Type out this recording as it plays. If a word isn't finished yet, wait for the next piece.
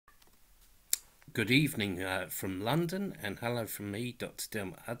Good evening from London, and hello from me, Dr.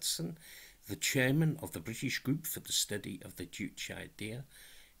 Dermot Hudson, the chairman of the British Group for the Study of the Juche idea,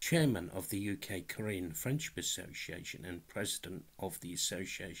 chairman of the UK Korean Friendship Association, and president of the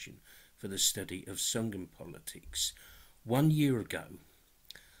Association for the Study of Songun Politics. 1 year ago,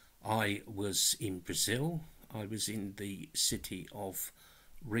 I was in Brazil. I was in the city of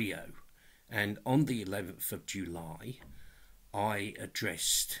Rio, and on the 11th of July, I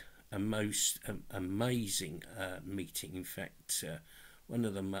addressed a most amazing meeting. In fact, one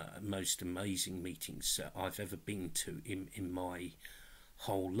of the most amazing meetings I've ever been to in my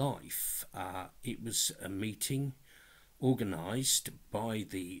whole life. It was a meeting organised by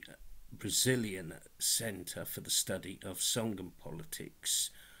the Brazilian Centre for the Study of Songun Politics,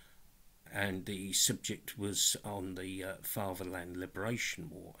 and the subject was on the Fatherland Liberation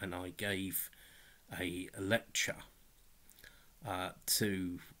War, and I gave a lecture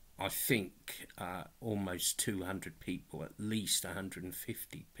to, I think, almost 200 people, at least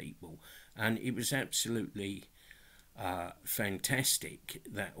 150 people, and it was absolutely fantastic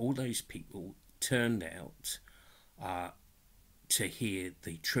that all those people turned out to hear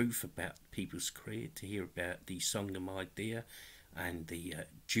the truth about people's career, to hear about the Songun idea and the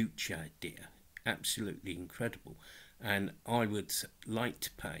Juche idea. Absolutely incredible. And I would like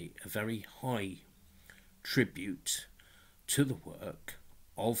to pay a very high tribute to the work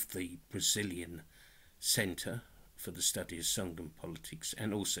of the Brazilian Centre for the Study of Songun Politics,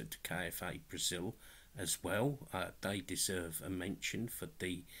 and also to KFA Brazil as well. They deserve a mention for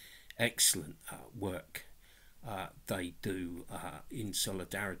the excellent work they do in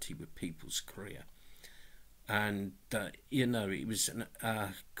solidarity with people's career. And it was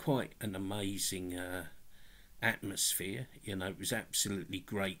quite an amazing atmosphere. It was absolutely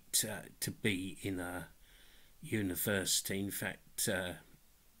great to be in a university. In fact,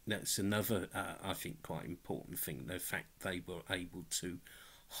 that's another, I think, quite important thing, the fact they were able to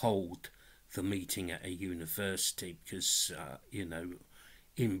hold the meeting at a university, because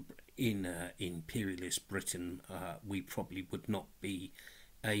in imperialist Britain we probably would not be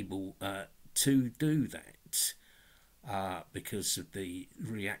able to do that because of the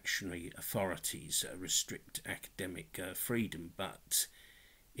reactionary authorities restrict academic freedom. But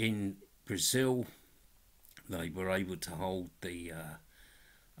in Brazil, they were able to hold the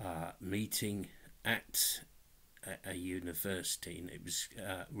meeting at a university, and it was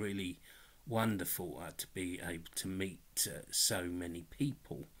really wonderful to be able to meet so many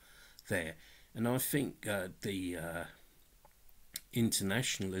people there. And I think the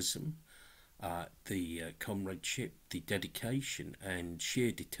internationalism, the comradeship, the dedication and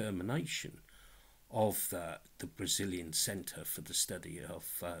sheer determination of the Brazilian Centre for the Study of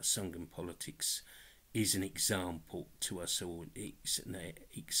Songun Politics is an example to us all. It's an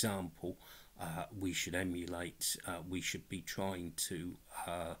example we should emulate. We should be trying to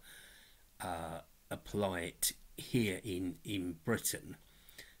apply it here in Britain,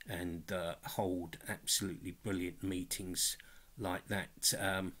 and hold absolutely brilliant meetings like that.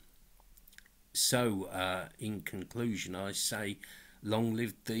 So in conclusion, I say, long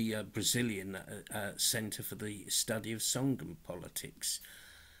live the Brazilian Centre for the Study of Songun Politics.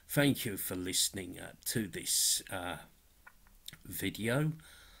 Thank you for listening to this video.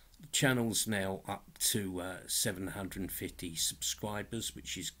 The channel's now up to 750 subscribers,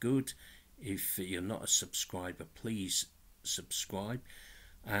 which is good. If you're not a subscriber, please subscribe,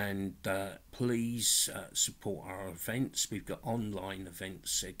 and please support our events. We've got online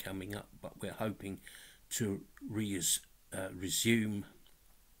events coming up, but we're hoping to resume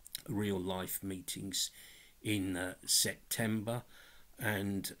real life meetings in September.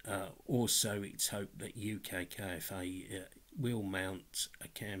 And also it's hoped that UK KFA will mount a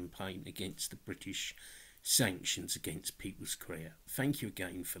campaign against the British sanctions against people's career. Thank you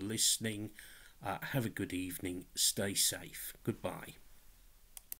again for listening. Have a good evening. Stay safe. Goodbye.